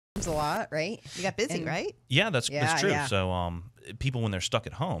homes a lot, right? You got busy, right? Yeah, that's true. Yeah. So people, when they're stuck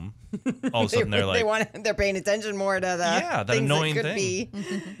at home, all of a sudden they're like, they're paying attention more to the that things annoying that could thing. be.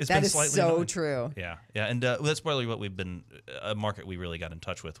 It's That been is slightly so annoying. true. Yeah, and that's probably what we've been a market we really got in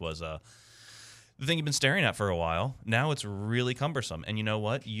touch with was the thing you've been staring at for a while. Now it's really cumbersome, and you know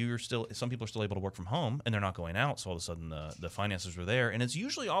what? Some people are still able to work from home, and they're not going out. So all of a sudden the finances are there, and it's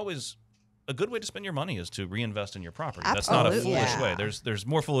usually always a good way to spend your money is to reinvest in your property. That's not a Absolutely. foolish Yeah. way. There's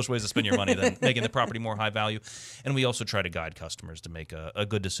more foolish ways to spend your money than making the property more high value. And we also try to guide customers to make a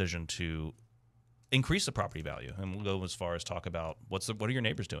good decision to increase the property value. And we'll go as far as talk about what are your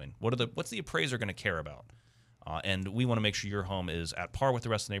neighbors doing? What's the appraiser going to care about? And we want to make sure your home is at par with the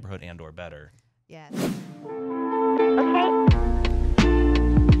rest of the neighborhood and or better. Yes.